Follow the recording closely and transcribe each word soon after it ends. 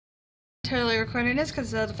totally recording this because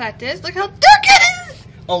the fact is, look how dark it is!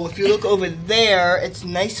 Oh, if you look over there, it's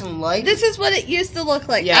nice and light. This is what it used to look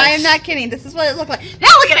like. Yes. I am not kidding. This is what it looked like. Now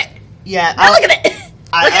look at it! Yeah. Now look at it!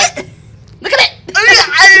 Look at it! Look at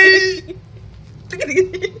it! Look at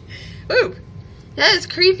it! Ooh, that is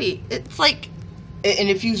creepy. It's like... And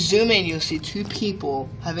if you zoom in, you'll see two people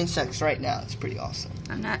having sex right now. It's pretty awesome.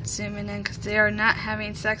 I'm not zooming in because they are not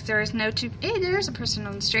having sex. There is no two... Hey, there's a person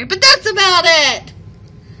on the street, but that's about it!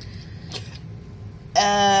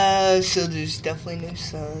 So there's definitely no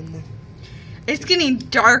sun. It's getting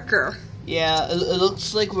darker. Yeah, it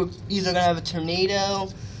looks like we're either going to have a tornado,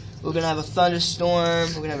 we're going to have a thunderstorm,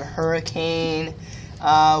 we're going to have a hurricane,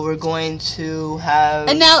 we're going to have...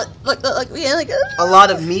 And now, look, we like... a lot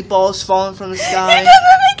of meatballs falling from the sky. It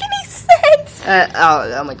doesn't make any sense!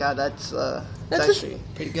 Oh my god, that's actually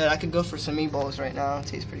pretty good. I could go for some meatballs right now. It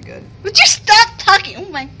tastes pretty good. Would you stop talking? Oh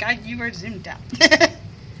my god, you were zoomed out.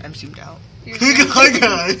 I'm zoomed out. You're zoomed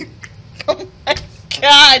out. Oh my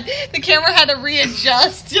god, the camera had to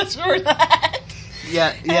readjust just for that.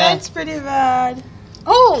 Yeah. That's pretty bad.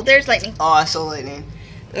 Oh, there's lightning. Oh, I saw lightning.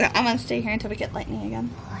 I'm gonna stay here until we get lightning again.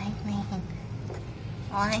 Lightning.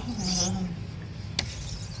 I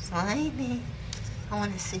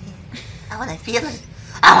want to see it. I want to feel it.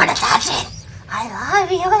 I want to touch it. I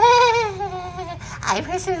love you. I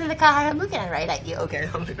press it in the car. I'm looking right at you. Okay,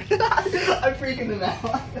 I'm freaking them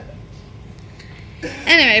out.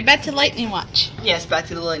 Anyway, back to lightning watch. Yes, back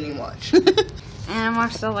to the lightning watch. And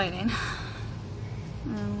we're still waiting.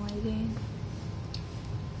 I'm waiting.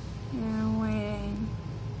 And waiting.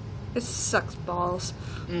 This sucks balls.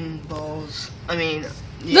 Balls. I mean,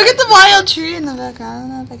 yeah. Look at the wild tree in the background. I don't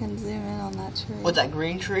know if I can zoom in on that tree. What, that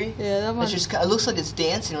green tree? Yeah, that one. It's just, it looks like it's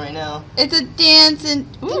dancing right now. It's a dancing.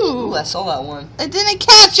 Ooh, I saw that one. I didn't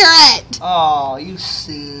capture it. Oh, you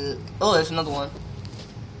suck. Oh, there's another one.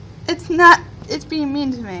 It's not. It's being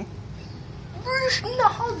mean to me.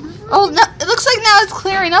 Oh no! It looks like now it's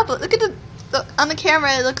clearing up. Look at the on the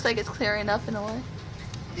camera. It looks like it's clearing up in a way.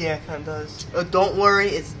 Yeah, it kind of does. Oh, don't worry,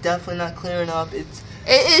 it's definitely not clearing up. It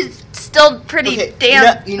is still pretty okay,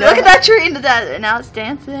 damp. You know look at that tree into that, and now it's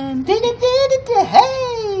dancing.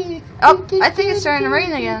 Hey! Oh, I think it's starting to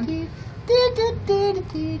rain again. We're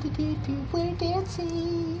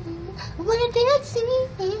dancing. We're dancing.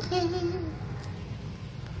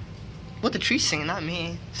 What, the tree's singing, not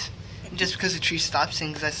me. Just because the tree stopped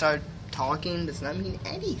singing because I started talking does not mean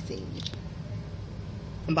anything.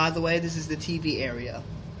 And by the way, this is the TV area.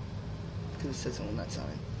 Because it says it on that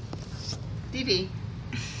sign. TV.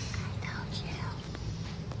 Oh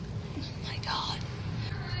my god.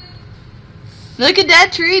 Look at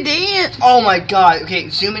that tree dance. Oh my god. Okay,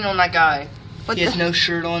 zoom in on that guy. What he has no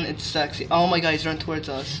shirt on. It's sexy. Oh my god, he's running towards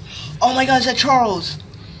us. Oh my god, is that Charles?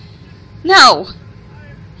 No.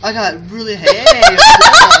 I got really... Hey,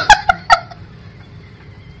 what's up?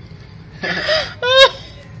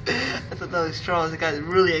 I thought that was Charles. I got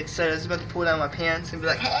really excited. I was about to pull down my pants and be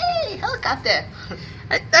like, hey, helicopter.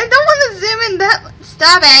 I don't want to zoom in that.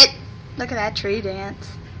 Stop it. Look at that tree dance.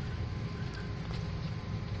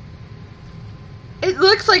 It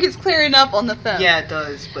looks like it's clearing up on the phone. Yeah, it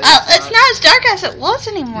does. But it's not as dark as it was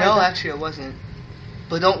anymore. No, actually it wasn't.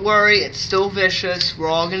 But don't worry, it's still vicious. We're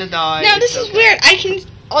all gonna die. Now this is weird. I can,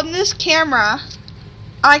 on this camera,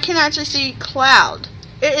 I can actually see cloud.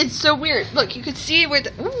 It's so weird. Look, you can see where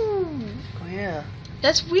the... Ooh. Oh, yeah.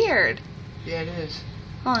 That's weird. Yeah, it is.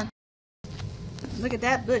 Hold on. Look at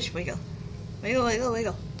that bush wiggle. Wiggle, wiggle,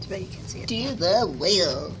 wiggle. Too bad you can't see it. Do the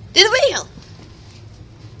wheel. Do the wiggle.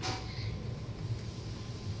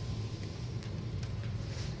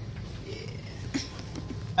 Yeah.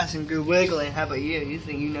 That's some good wiggling. How about you? You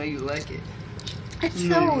think you know you like it. It's You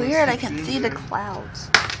know so you're weird. I gonna can see the clouds.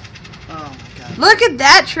 Oh, my God. Look at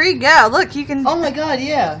that tree go. Look, you can... Oh, my God,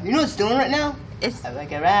 yeah. You know what it's doing right now? It's... I'm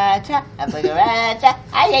like a raja. I'm like a raja.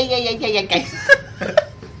 Ay, ay, ay, ay, ay, ay.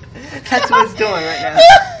 That's what it's doing right now.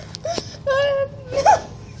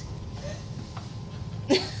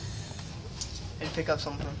 And pick up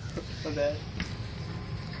something. So bad.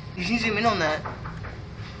 You can zoom in on that.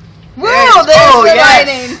 Whoa, there's the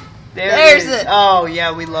lightning. There's it. Oh,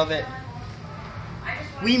 yeah, we love it.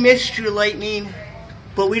 We missed you, lightning,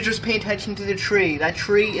 but we just pay attention to the tree. That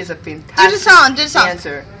tree is a fantastic Do the song, do the song.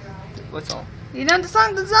 dancer. What song? You know the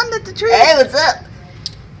song that the tree... Hey, what's up?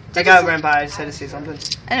 I got ran by. I just had to say something.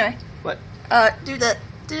 Anyway. What? Do the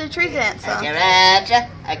tree dance song. Agaraja.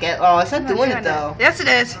 Oh, it's not doing it, though. Yes, it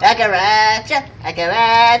is. Agaraja.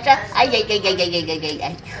 Agaraja. Ay, ay, ay, ay, ay, ay, ay,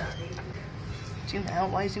 ay. Zoom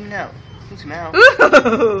out? Why are you zooming out? Zoom out.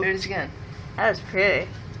 Ooh. There it is again. That was pretty.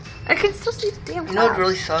 I can still see the damn You know what clouds.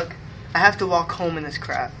 really suck? I have to walk home in this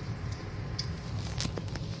crap.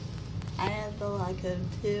 I could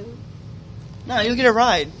too. No, you'll get a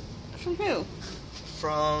ride. From who?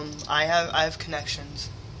 I have connections.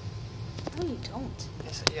 No, you don't.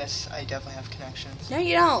 Yes, I definitely have connections. No,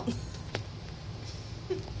 you don't.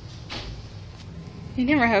 You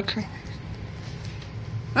never have.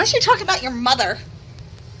 Unless you talk about your mother.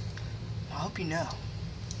 I hope you know.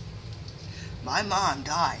 My mom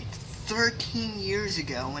died 13 years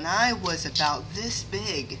ago when I was about this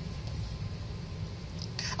big.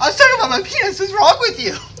 I was talking about my penis. What's wrong with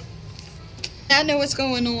you? I know what's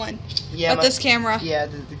going on. Yeah, with this camera. Yeah,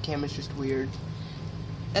 the camera's just weird.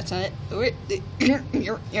 That's not it.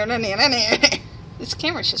 This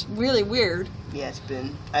camera's just really weird. Yeah, it's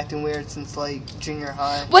been acting weird since like junior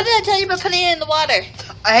high. What did I tell you about putting it in the water?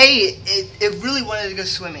 Hey, it really wanted to go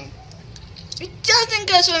swimming. It doesn't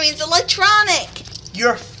go swimming. It's electronic.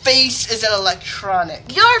 Your face is an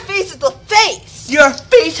electronic. Your face is the face. Your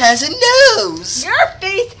face has a nose. Your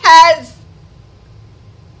face has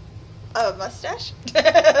a mustache.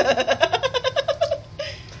 Anna.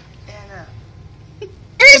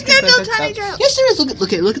 There's no tiny drop. Yes, there is.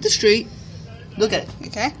 Look at the street. Look at it.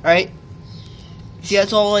 Okay. All right. See,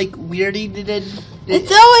 that's all like weirdy. Did.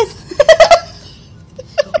 It's always.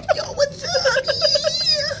 Yo, what's up?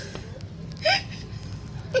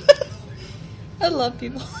 I love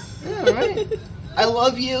people. Yeah, right. I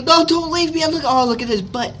love you. No, don't leave me. Look at his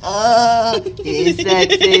butt. It's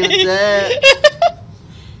sexy. What's up?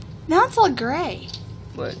 Now it's all gray.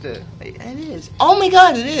 What the? It is. Oh my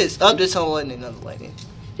God, it is. Oh, there's some lightning. Another lightning.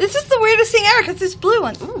 This is the weirdest thing ever because it's blue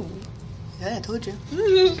one. Ooh. Yeah, I told you.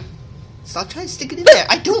 Stop trying to stick it in there.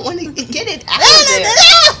 I don't want to get it out of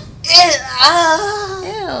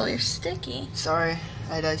there. Ew, you're sticky. Sorry,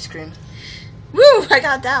 I had ice cream. Woo, I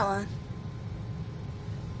got that one.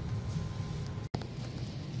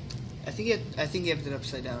 I think you have it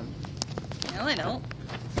upside down. No, I don't.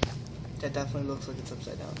 That definitely looks like it's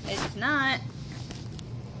upside down. It's not.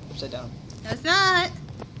 Upside down. No, it's not.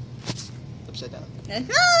 Upside down. No, it's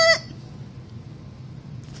not.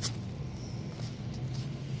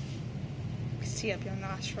 See up your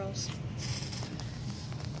nostrils.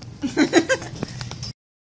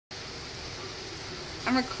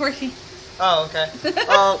 I'm recording. Oh, okay.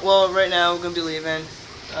 Well, right now we're gonna be leaving.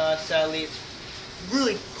 Sadly, it's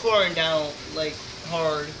really pouring down like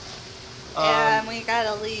hard. Yeah, and we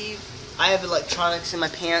gotta leave. I have electronics in my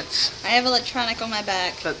pants. I have electronic on my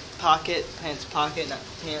back. But pocket, pants pocket, not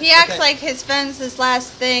pants. He acts like his phone's his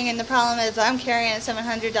last thing, and the problem is I'm carrying a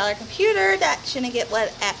 $700 computer that shouldn't get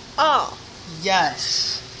wet at all.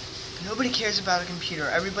 Yes. Nobody cares about a computer.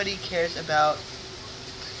 Everybody cares about.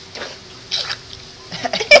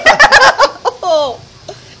 Oh,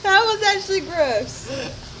 that was actually gross.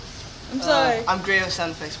 I'm sorry. I'm great with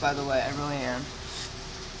sound effects, by the way. I really am.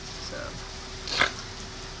 So.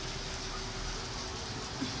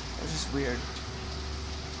 It was just weird.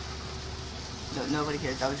 No, nobody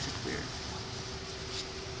cares. That was just weird.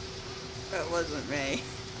 That wasn't me.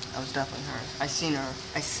 That was definitely her. I seen her.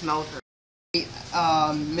 I smelled her.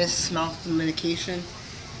 Miss mouth medication.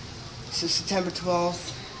 So September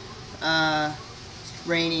 12th.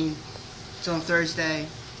 Raining. It's on Thursday.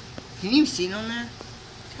 Can you even see it on there?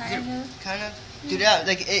 Kind of. Kind of. Dude,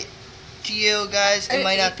 like it. To you guys, it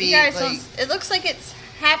might not be guys, like. it looks like it's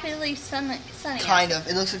happily sunny. Kind of.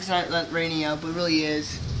 It looks like it's not that rainy out, but it really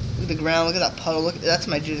is. Look at the ground. Look at that puddle. Look, that's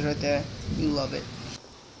my jizz right there. You love it.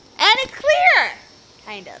 And it's clear.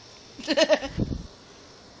 Kind of.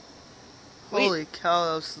 Holy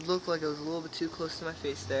cow! That looked like it was a little bit too close to my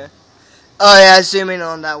face there. Oh yeah, zooming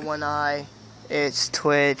on that one eye. It's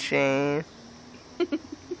twitching.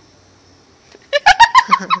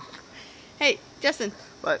 Hey, Justin.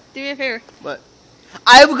 What? Do me a favor. What?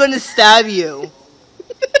 I'm gonna stab you.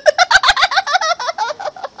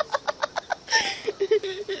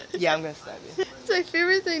 Yeah, I'm gonna stab you. It's my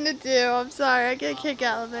favorite thing to do. I'm sorry. I get a kick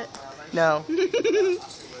out of it. No.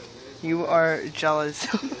 You are jealous.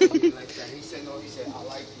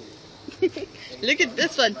 Look at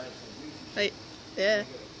this one. Right. Yeah.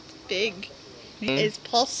 Big. It's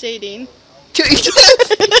pulsating.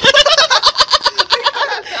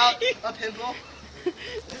 A pimple?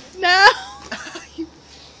 No.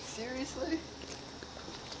 Seriously?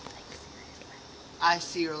 I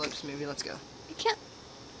see your lips moving. Let's go. I can't.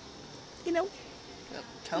 You know.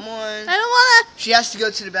 Come on. I don't wanna. She has to go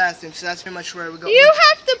to the bathroom, so that's pretty much where we go. You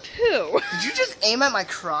have to poo. Did you just aim at my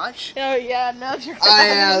crotch? Oh yeah, no, you're. Oh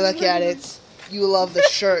yeah, look at it. You love the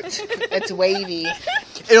shirt. It's wavy.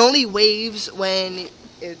 It only waves when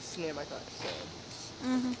it's near my crotch. So.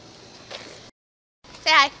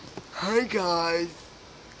 Say hi. Hi guys.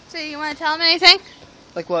 So you want to tell them anything?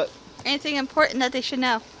 Like what? Anything important that they should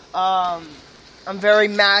know? I'm very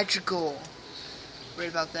magical. Right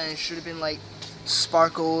about then, it should have been like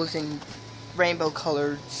sparkles and rainbow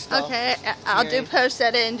colored stuff. Okay, I'll do post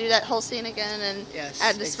edit and do that whole scene again and Yes,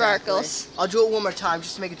 add the exactly. sparkles. I'll do it one more time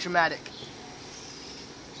just to make it dramatic.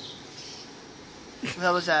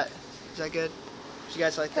 How was that? Is that good? Did you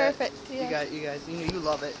guys like that? Perfect. Yeah. You guys, you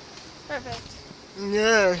love it. Perfect.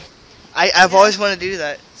 Yeah. I've always wanted to do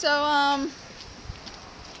that. So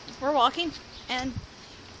we're walking and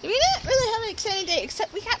we didn't really have an exciting day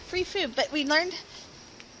except we got free food, but we learned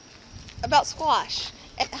about squash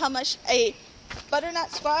and how much a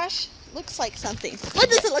butternut squash looks like something. What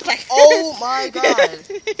does it look like? Oh my god.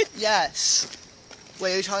 Yes.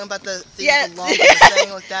 Wait, are you talking about the thing with the lump and the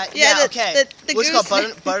thing like that? Yeah, okay. the What's it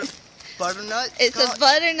called? goose- Butternut? It's a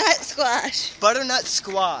butternut squash. Butternut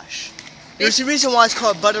squash. There's a reason why it's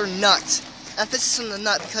called butternut. Emphasis on the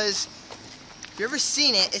nut because if you've ever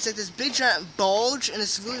seen it, it's like this big giant bulge and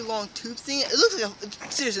this really long tube thing. It looks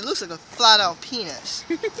like seriously, it looks like a flat out penis.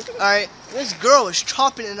 Alright, this girl was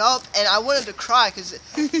chopping it up and I wanted to cry because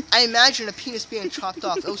I imagined a penis being chopped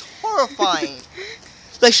off. It was horrifying.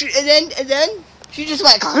 Like and then she just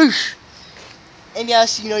went kadoosh. And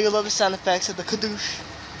yes, you know you love the sound effects of the kadoosh.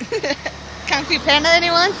 Kung Fu Panda,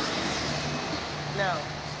 anyone? No.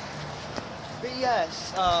 But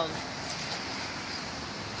yes,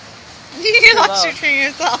 You lost your train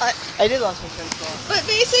of thought. I did lost my train of thought. But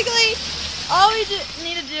basically, all we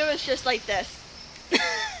need to do is just like this.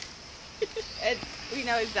 And we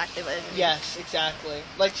know exactly what it is. Yes, exactly.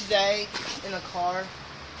 Like today, in the car,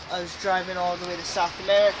 I was driving all the way to South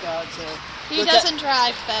America to... He doesn't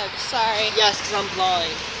drive, folks. Sorry. Yes, because I'm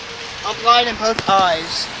blind. I'm blind in both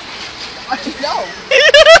eyes. No.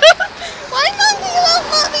 Why not you won't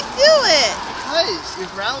let me do it? Because you're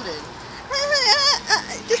grounded.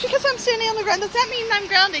 Just because I'm standing on the ground, does that mean I'm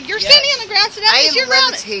grounded? You're Yes. standing on the ground, so that I means am you're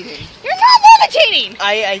grounded. levitating. You're not levitating!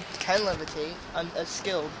 I can levitate. I'm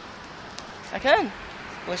skilled. I can. You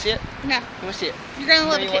want to see it? No, You want to see it? you're gonna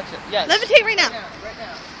No, you levitate. want to? Yes. Levitate right now. Right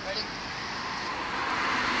now. Ready?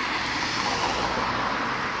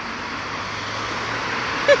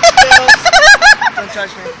 Don't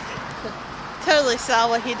judge me. Totally saw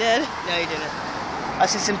what he did. No, you didn't. I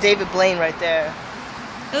see some David Blaine right there.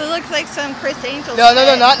 It looks like some Chris Angel. No,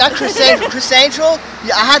 not Chris Angel. Chris Angel,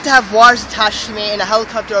 yeah, I had to have wires attached to me and a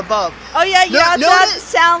helicopter above. Oh yeah, you had to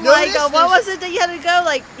sound like what there's- was it that you had to go?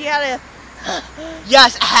 Like you had to.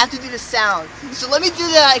 Yes, I have to do the sound. So let me do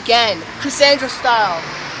that again. Chris Angel style.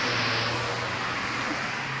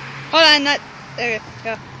 Hold on, not there. You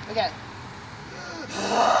go. Okay.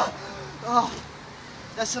 Oh,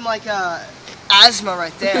 that's some like asthma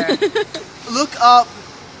right there. Look up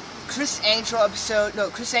Chris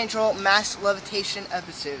Angel mass levitation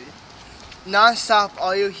episode. Non-stop,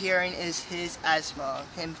 all you're hearing is his asthma.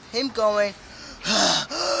 Him going.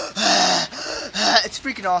 It's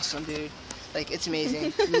freaking awesome, dude. Like, it's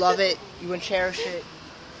amazing. You love it. You want to cherish it.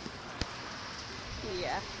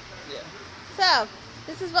 Yeah. Yeah. So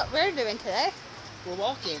this is what we're doing today, We're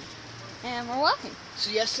walking. and we're walking.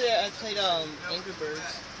 So yesterday I played Angry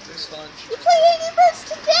Birds. It was fun. You played Angry Birds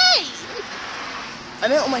today. I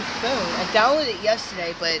meant on my phone. I downloaded it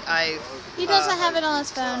yesterday, but He doesn't have it on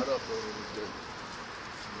his phone.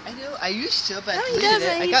 I do. I used to, but No, I he deleted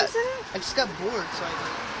doesn't. it. He doesn't. I just got bored, so I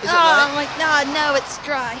did. Is Oh, it I'm wet? like, no, it's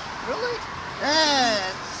dry. Really?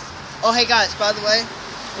 Oh, hey guys, by the way,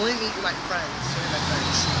 let me meet my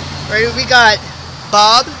friends. Right, we got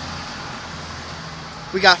Bob.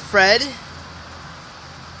 We got Fred.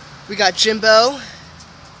 We got Jimbo.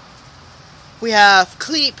 We have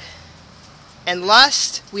Cleep. And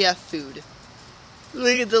last, we have food.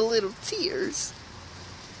 Look at the little tears.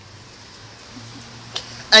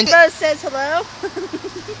 And Bo says hello.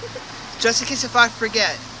 just in case if I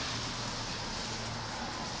forget.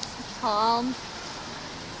 Calm.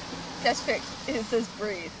 That's fixed. It says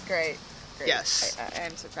breathe. Great. Yes. I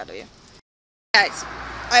am so proud of you. Guys,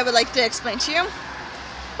 I would like to explain to you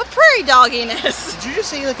what prairie dogging is. Did you just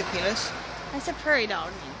say you like a penis? I said prairie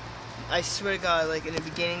dogging. I swear to God, like in the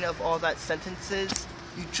beginning of all that sentences,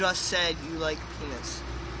 you just said you like penis.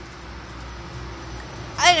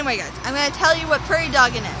 Anyway, guys, I'm going to tell you what prairie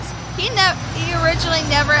dogging is. He originally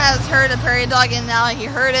never has heard of prairie dogging. Now he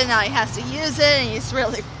heard it. Now he has to use it, and he's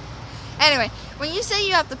really. Anyway, when you say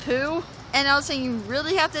you have to poo, and all of a sudden you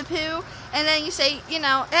really have to poo, and then you say, you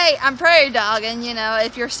know, hey, I'm prairie dogging. You know,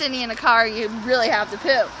 if you're sitting in a car, you really have to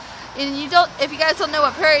poo. And you don't. If you guys don't know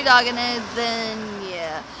what prairie dogging is, then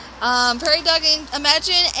yeah. Prairie dogging.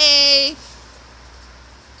 Imagine a.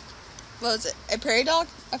 What was it? A prairie dog?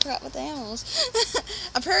 I forgot what the animal was.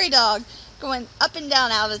 A prairie dog going up and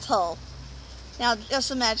down out of its hole. Now, just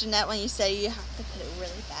imagine that when you say you have to poo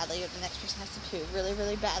really badly, or the next person has to poo really,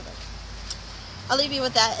 really badly. I'll leave you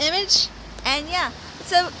with that image, and yeah.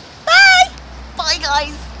 So, bye! Bye,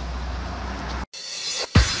 guys.